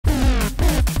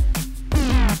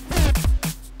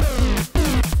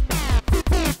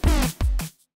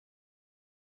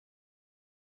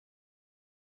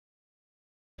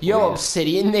Yo,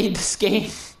 Obsidian made this game.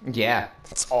 Yeah.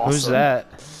 It's awesome. Who's that?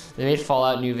 They made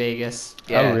Fallout New Vegas.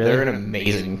 Yeah, Oh, really? they're an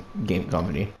amazing game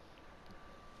company.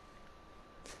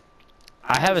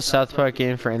 I have a South Park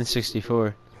game for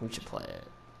N64. We should play it.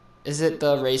 Is it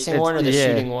the racing one or the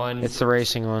shooting one? It's the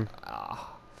racing one. Oh,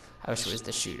 I wish it was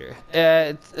the shooter.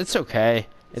 Yeah, it's okay.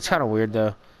 It's kind of weird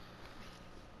though.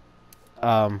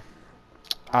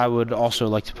 I would also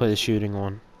like to play the shooting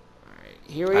one. Alright,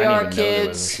 here we are, I didn't even know there was a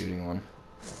kids. shooting one.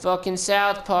 Fucking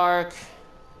South Park.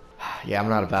 Yeah, I'm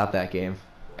not about that game.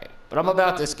 Right, but I'm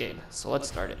about this game, so let's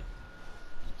start it.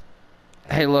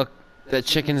 Hey, look, that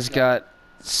chicken's got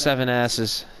 7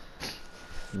 asses.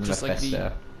 Just like the-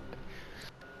 Mephisto.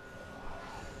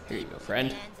 Here you go,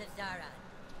 friend.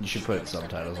 You should put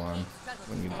subtitles on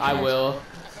when you. I will.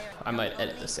 I might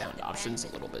edit the sound options a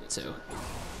little bit too.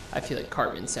 I feel like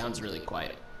Cartman sounds really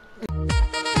quiet.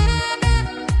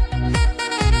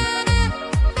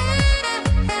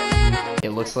 It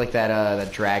looks like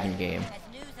that dragon game.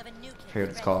 I forget what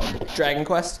it's called. Dragon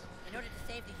Quest?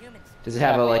 Does it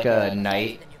have like a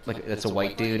knight? Like that's a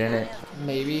white dude in it?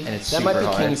 Maybe. And it's that might super be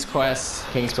hard. King's Quest.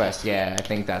 King's Quest, yeah, I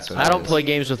think that's what I it don't is. play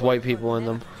games with white people in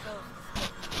them.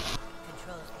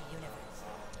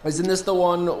 Isn't this the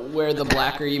one where the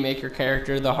blacker you make your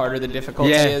character, the harder the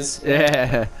difficulty is?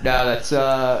 Yeah. No, that's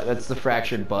the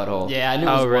fractured butthole. Yeah, I knew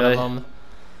it was Oh, one really? of them.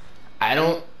 I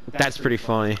don't That's pretty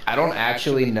funny.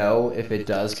 actually know if it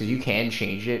does because you can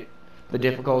change it, the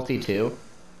difficulty too.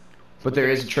 But there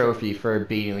is a trophy for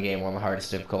beating the game on the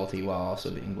hardest difficulty while also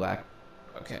being black.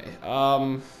 Okay.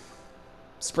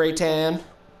 Spray tan.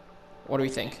 What do we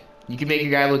think? You can make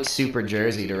your guy look super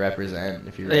Jersey to represent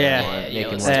if you really Yeah. want. Yeah, Make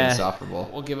him let's look do it. insufferable.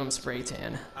 We'll give him spray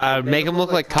tan. Make him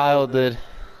look like Kyle did.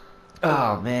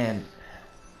 Oh man,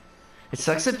 it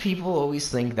sucks that people always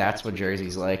think that's what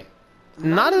Jersey's like.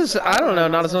 Not as I don't know,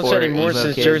 not as much Or anymore emo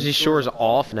since kid. Jersey Shore's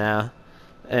off now.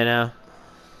 You know.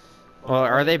 Well,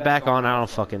 are they back on? I don't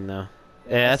fucking know.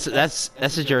 Yeah, that's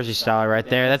a Jersey style right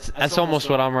there. That's almost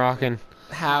what I'm rocking.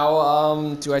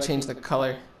 How do I change the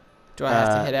color? Do I have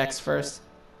to hit X first?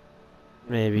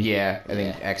 Maybe. Yeah, I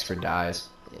think Yeah. X for dies.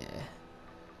 Yeah.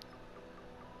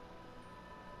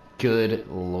 Good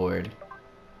lord.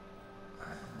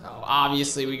 Oh,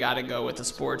 obviously we gotta go with the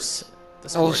sports.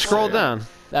 Oh, scroll shirt. down.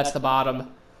 That's the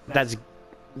bottom. That's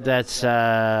Or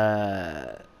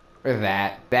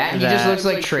that. He just That. looks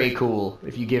like Trey Cool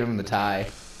if you give him the tie.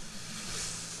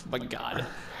 My God.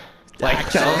 Like,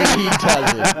 tell me he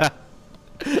doesn't.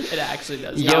 It actually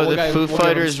does. Yo, We'll the go- Foo we'll give 'em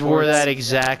Fighters wore sports. that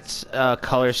exact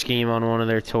color scheme on one of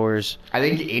their tours. I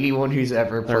think anyone who's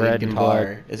ever red played and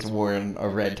guitar has worn a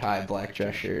red tie, black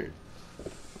dress shirt.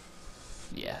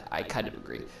 Yeah, I kind of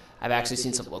agree. I've actually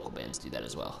seen some local bands do that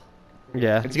as well.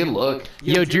 Yeah. It's a good look.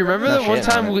 Yo, do you remember No that one shit,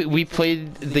 time man. we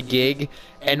played the gig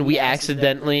and we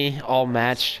accidentally all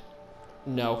matched?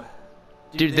 No.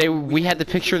 Dude, we had the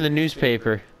picture in the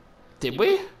newspaper. Did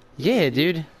we? Yeah,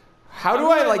 dude. How do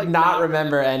I like not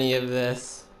remember any of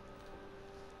this?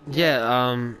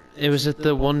 Yeah, it was at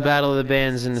the one battle of the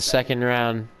bands in the second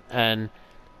round, and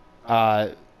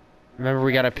remember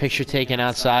we got a picture taken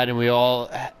outside, and we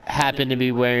all happened to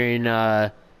be wearing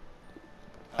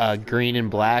green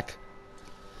and black.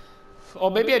 Oh,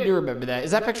 maybe I do remember that.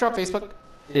 Is that picture on Facebook?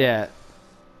 Yeah.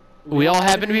 We all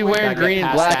happened to be wearing Gotta get green and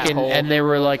past black, that and, whole- and they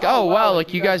were like, "Oh wow,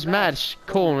 like you guys matched,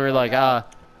 cool." And we were like, "Oh,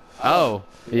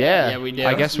 yeah, Yeah, we do.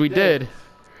 I guess we did."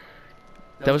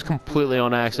 That was completely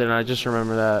on accident. I just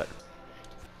remember that.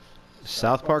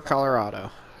 South Park, Colorado.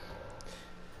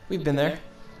 We've been there.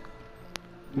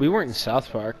 We weren't in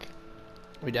South Park.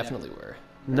 We definitely were.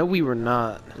 No, we were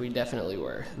not. We definitely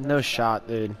were. No shot,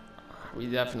 dude. We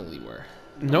definitely were.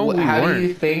 No, we How weren't. do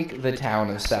you think the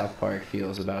town of South Park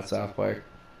feels about South Park?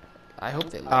 I hope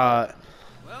they live. Well,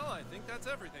 I think that's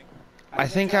everything. I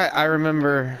think I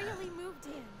remember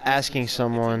asking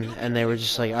someone, and they were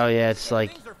just like, "Oh yeah, it's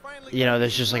like, you know,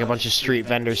 there's just like a bunch of street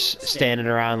vendors standing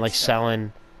around like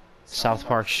selling South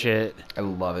Park shit." I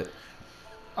love it.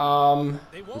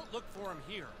 They won't look for him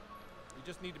here. We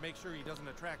just need to make sure he doesn't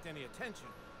attract any attention.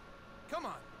 Come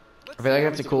on. I feel like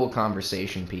that's a cool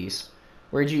conversation piece.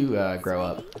 Where'd you grow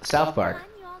up? South Park.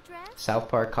 South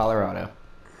Park, Colorado.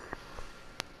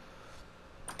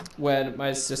 When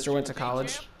my sister went to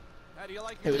college,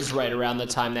 it was right around the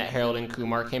time that Harold and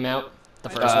Kumar came out, the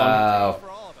first one. Oh.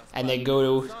 And they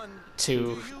go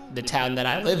to the town that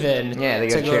I live in Yeah, they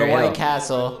go to to go to Cherry Hill. White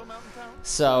Castle.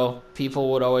 So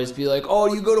people would always be like,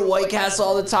 "Oh, you go to White Castle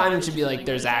all the time?" And she'd be like,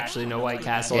 "There's actually no White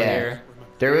Castle Yeah. here."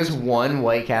 There was one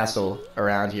White Castle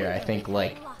around here, I think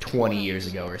like 20 years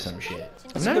ago or some shit.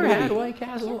 I've a never good had movie. White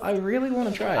Castle. I really want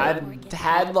to try it. I've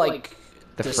had like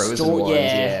The frozen store- ones,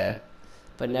 yeah.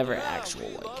 but never actual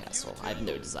White Castle. I have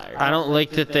no desire. I don't like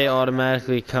that they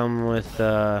automatically come with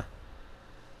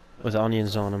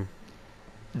onions on them.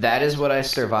 That is what I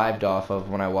survived off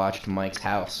of when I watched Mike's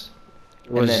house.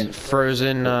 Was then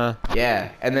frozen.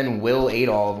 Yeah, and then Will ate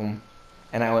all of them,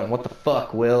 and I went, "What the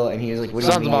fuck, Will?" And he was like, "What do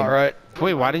you Sounds mean?" about right.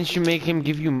 Wait, why didn't you make him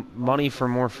give you money for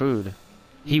more food?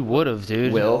 He would have,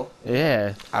 dude. Will?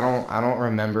 Yeah. I don't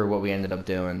remember what we ended up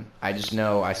doing. I just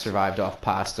know I survived off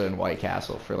pasta and White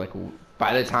Castle for like.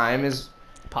 By the time is.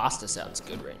 Pasta sounds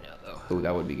good right now, though. Ooh,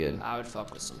 that would be good. I would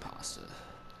fuck with some pasta.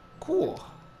 Cool.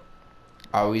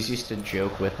 I always used to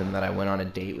joke with him that I went on a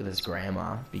date with his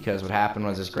grandma because what happened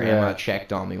was his grandma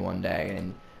checked on me one day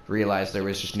and realized there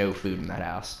was just no food in that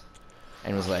house,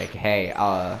 and was like, "Hey,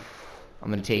 I'm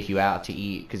gonna take you out to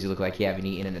eat because you look like you haven't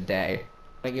eaten in a day."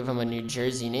 I give him a New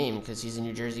Jersey name because he's a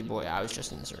New Jersey boy. I was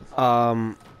just in this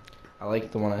room. I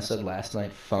like the one I said last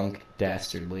night, Funk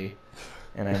Dastardly,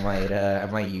 and I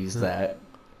might use that.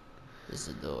 This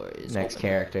door is Next open.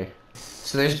 character.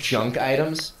 So there's junk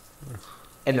items,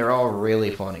 and they're all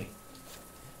really funny.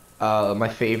 My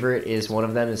favorite is one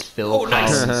of them is Phil Oh,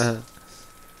 nice. Collins.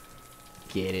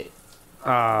 Get it?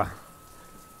 No,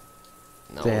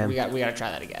 Damn. we gotta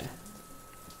try that again.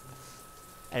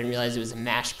 I didn't realize it was a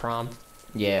mash prom.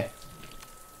 Yeah.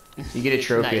 You get a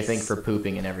trophy, I Nice. think, for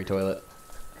pooping in every toilet.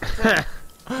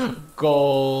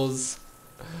 Goals.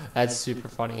 That's super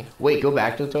funny. Wait, go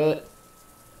back to the toilet.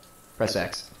 Press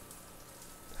X.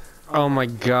 Oh my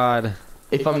god.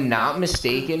 If I'm not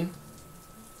mistaken,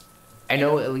 I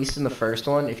know at least in the first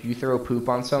one, if you throw poop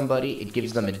on somebody, it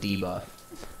gives them a debuff.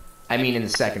 I mean, in the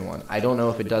second one. I don't know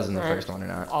if it does in the Alright. first one or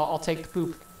not. I'll take the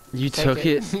poop. You Take took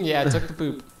it? Yeah, I took the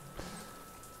poop.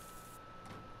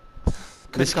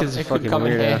 This kid's a It could fucking come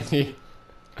in weirdo. handy.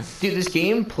 Dude, this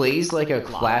game plays like a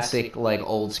classic, like,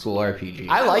 old school RPG.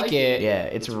 I like it. Yeah,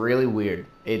 it's really weird.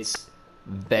 It's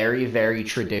very, very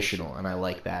traditional, and I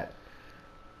like that.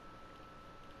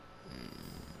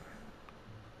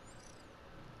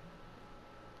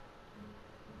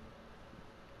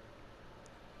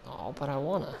 Oh, but I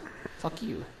wanna. Fuck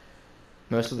you.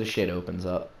 Most of the shit opens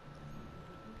up.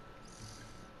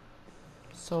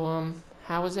 So,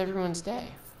 how was everyone's day?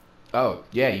 Oh,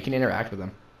 yeah, you can interact with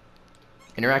them.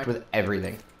 Interact with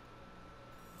everything.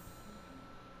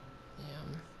 Yeah,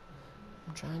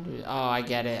 I'm trying to. Oh, I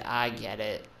get it. I get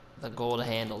it. The gold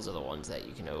handles are the ones that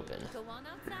you can open.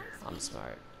 I'm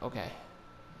smart. Okay.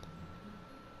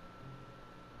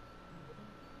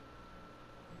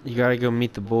 You gotta go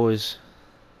meet the boys.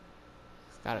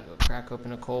 Gotta go crack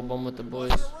open a cold one with the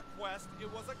boys. It wasn't a request,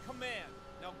 it was a command.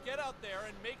 Now get out there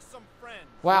and make some friends.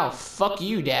 Wow, fuck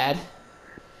you, Dad.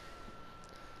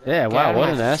 Yeah, Get out wow, of what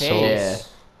my an asshole. face.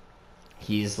 Yeah.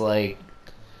 He's like,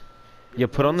 You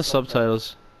put on the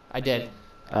subtitles. I did.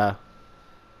 I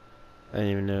didn't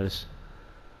even notice.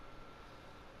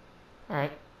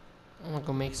 Alright. I'm gonna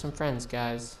go make some friends,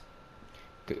 guys.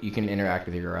 you can interact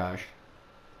with your garage.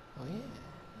 Oh, yeah.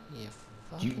 You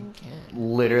You fucking can.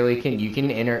 literally you can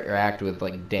interact with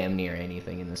like damn near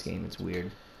anything in this game. It's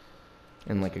weird.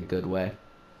 In like a good way.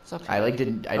 It's okay. I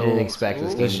didn't Oh, expect this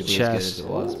game there's to be chest. as good as it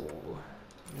was. Ooh,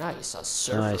 nice. A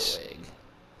surfer Nice. wig.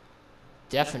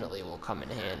 Definitely will come in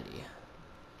handy.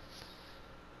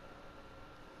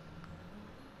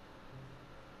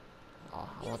 Oh,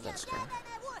 I want that scar.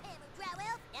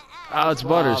 Oh, it's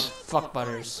Butters. Fuck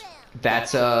Butters.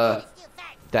 That's that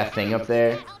thing up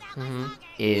there Mm-hmm.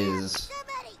 is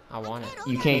I want it.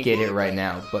 you can't get it right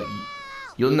now, but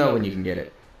you'll know when you can get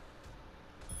it.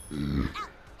 Hey,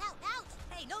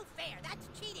 no fair. That's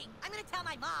cheating. I'm gonna tell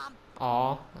my mom.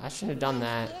 Aw, I shouldn't have done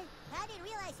that. I didn't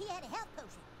realize he had a health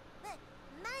potion. But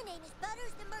my name is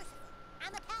Butters the Merciful.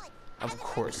 I'm a paladin. Of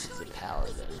course he's a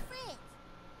paladin.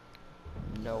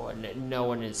 No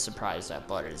one is surprised that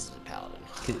Butters is a paladin.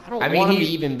 I don't I mean, want him to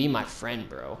he- even be my friend,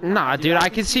 bro. Nah, dude, I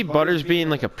could see Butters being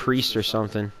like a priest or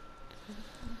something.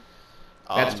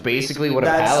 That's basically what a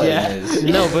paladin is.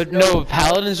 No,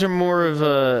 paladins are more of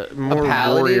a more A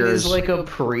paladin warriors. is like a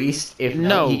priest if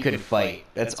No. he could fight.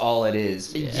 That's all it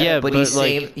is. Yeah, but but he's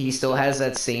like he still has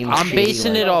that same. I'm shitty,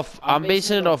 basing like- it off. I'm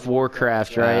basing it off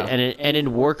Warcraft, right? Wow. And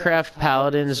in Warcraft,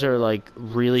 paladins are like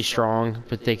really strong,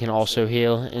 but they can also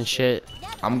heal and shit.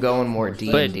 I'm going more D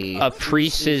But and D. a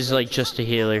priest is like just a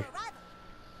healer,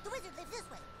 The wizard lives this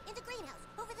way, in the greenhouse,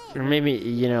 over there. or maybe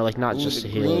not not Ooh, just the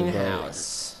a healer. But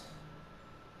greenhouse.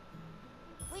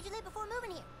 Where'd you live before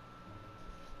moving here?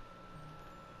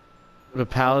 the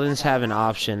paladins have an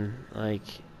option, like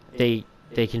they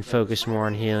can focus more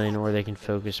on healing, or they can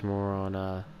focus more on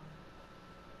You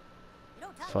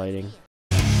don't talk fighting. here.